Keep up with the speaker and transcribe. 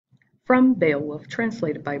From Beowulf,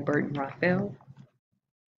 translated by Burton, Raffel.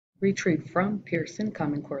 Retrieved from Pearson,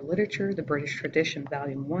 Common Core Literature, The British Tradition,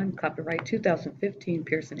 Volume 1, copyright 2015,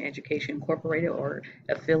 Pearson Education Incorporated or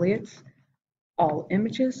affiliates. All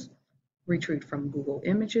images retrieved from Google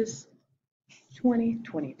Images,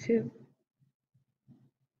 2022.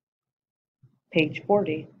 Page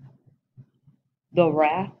 40. The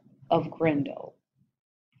Wrath of Grendel.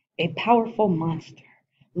 A powerful monster,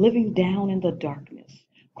 living down in the darkness,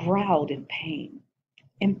 growled in pain.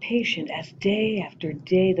 Impatient as day after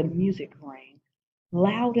day the music rang,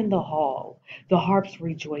 loud in the hall, the harp's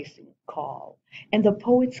rejoicing call, and the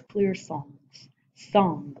poet's clear songs,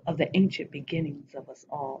 song of the ancient beginnings of us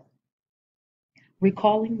all.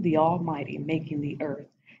 Recalling the Almighty making the earth,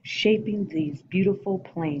 shaping these beautiful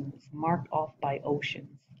plains marked off by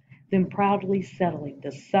oceans, then proudly settling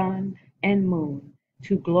the sun and moon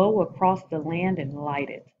to glow across the land and light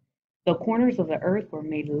it. The corners of the earth were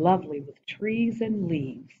made lovely with trees and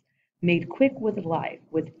leaves, made quick with life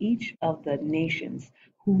with each of the nations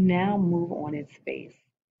who now move on its face.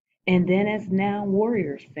 And then as now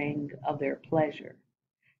warriors sang of their pleasure,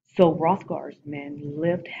 so Hrothgar's men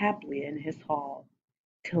lived happily in his hall,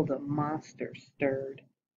 till the monster stirred,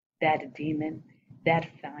 that demon, that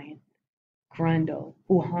fiend, Grendel,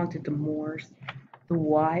 who haunted the moors, the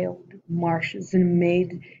wild marshes, and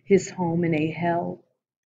made his home in a hell,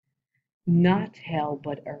 not hell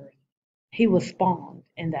but earth. He was spawned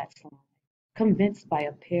in that slime, convinced by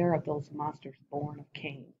a pair of those monsters born of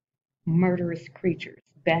Cain, murderous creatures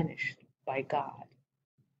banished by God,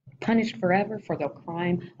 punished forever for the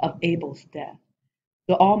crime of Abel's death.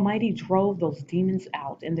 The Almighty drove those demons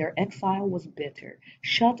out, and their exile was bitter.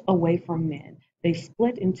 Shut away from men, they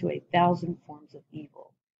split into 1,000 forms of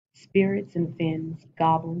evil, spirits and fiends,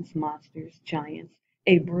 goblins, monsters, giants,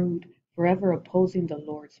 a brood forever opposing the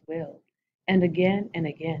Lord's will, and again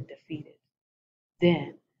defeated.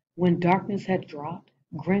 Then, when darkness had dropped,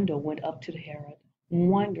 Grendel went up to Herod,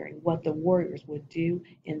 wondering what the warriors would do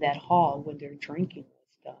in that hall when their drinking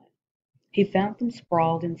was done. He found them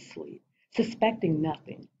sprawled in sleep, suspecting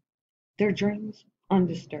nothing, their dreams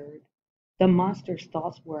undisturbed. The monster's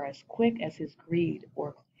thoughts were as quick as his greed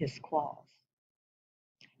or his claws.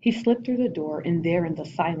 He slipped through the door, and there in the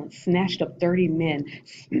silence snatched up 30 men,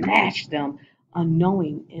 smashed them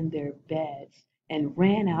unknowing in their beds, and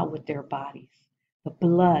ran out with their bodies, the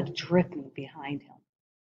blood dripping behind him,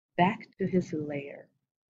 back to his lair,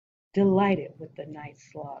 delighted with the night's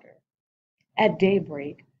slaughter. At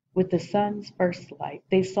daybreak, with the sun's first light,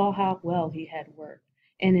 they saw how well he had worked,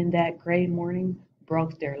 and in that gray morning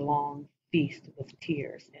broke their long feast with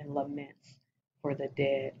tears and laments for the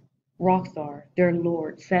dead. Hrothgar, their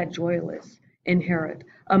lord, sat joyless, and Herod,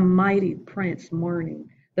 a mighty prince, mourning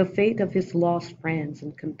the fate of his lost friends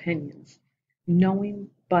and companions, knowing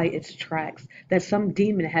by its tracks that some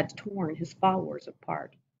demon had torn his followers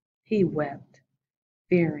apart. He wept,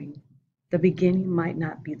 fearing the beginning might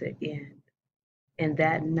not be the end. And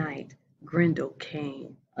that night Grendel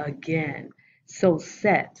came again, so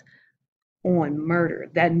set on murder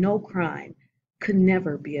that no crime could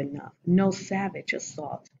never be enough, no savage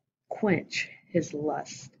assault quench his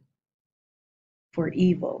lust for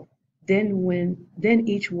evil. Then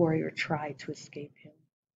each warrior tried to escape him,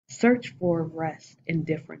 searched for rest in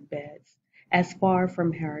different beds, as far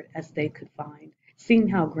from Herod as they could find, seeing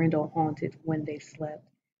how Grendel haunted when they slept.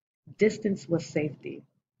 Distance was safety.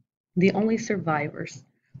 The only survivors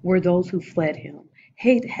were those who fled him.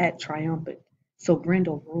 Hate had triumphed, so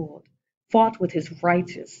Grendel ruled, fought with his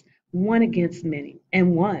righteous, one against many,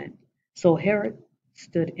 and won. So Herod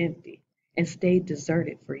stood empty and stayed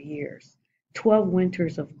deserted for years. 12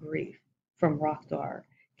 winters of grief from Hrothgar,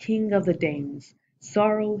 king of the Danes,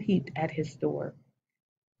 sorrow heaped at his door.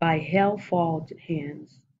 By hell forged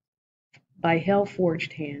hands,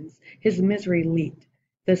 his misery leaped.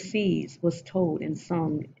 The seas was told and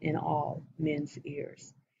sung in all men's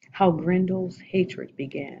ears. How Grendel's hatred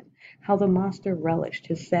began, how the monster relished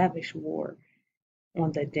his savage war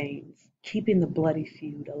on the Danes, keeping the bloody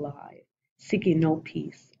feud alive, seeking no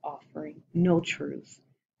peace offering, no truce,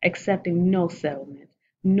 accepting no settlement,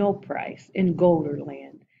 no price in gold or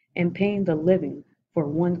land, and paying the living for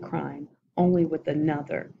one crime only with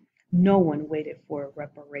another. No one waited for a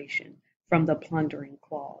reparation from the plundering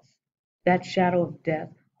claws. That shadow of death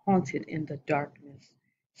haunted in the darkness,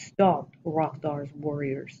 stalked Hrothgar's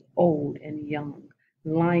warriors, old and young,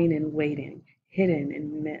 lying in waiting, hidden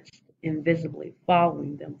in mist, invisibly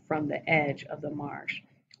following them from the edge of the marsh,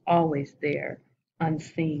 always there,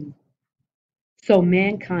 unseen. So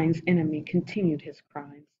mankind's enemy continued his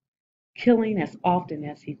crimes, killing as often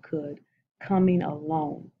as he could, coming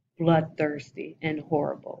alone, bloodthirsty and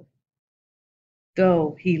horrible.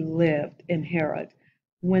 Though he lived in Herod,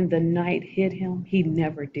 when the night hid him, he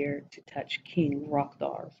never dared to touch King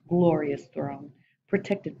Hrothgar's glorious throne,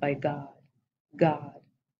 protected by God. God,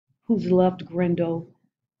 whose loved Grendel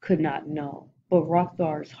could not know, but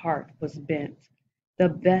Hrothgar's heart was bent. The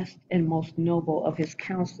best and most noble of his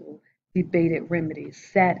council debated remedies,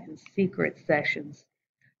 sat in secret sessions,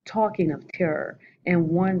 talking of terror and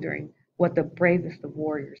wondering what the bravest of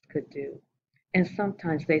warriors could do. And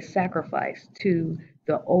sometimes they sacrificed to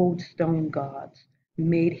the old stone gods,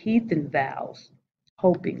 made heathen vows,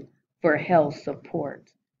 hoping for hell's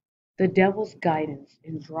support, the devil's guidance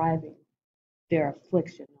in driving their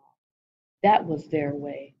affliction off. That was their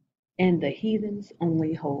way, and the heathens'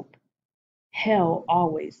 only hope. Hell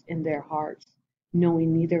always in their hearts,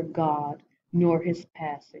 knowing neither God nor his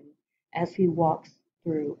passing, as he walks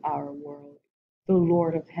through our world, the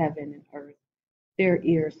Lord of heaven and earth. Their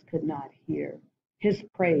ears could not hear his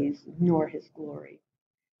praise nor his glory.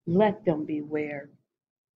 Let them beware.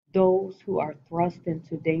 Those who are thrust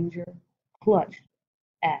into danger, clutched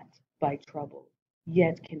at by trouble,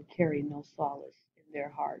 yet can carry no solace in their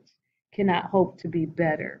hearts, cannot hope to be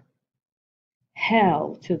better.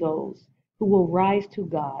 Hell to those who will rise to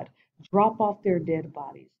God, drop off their dead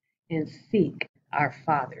bodies, and seek our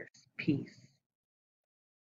Father's peace.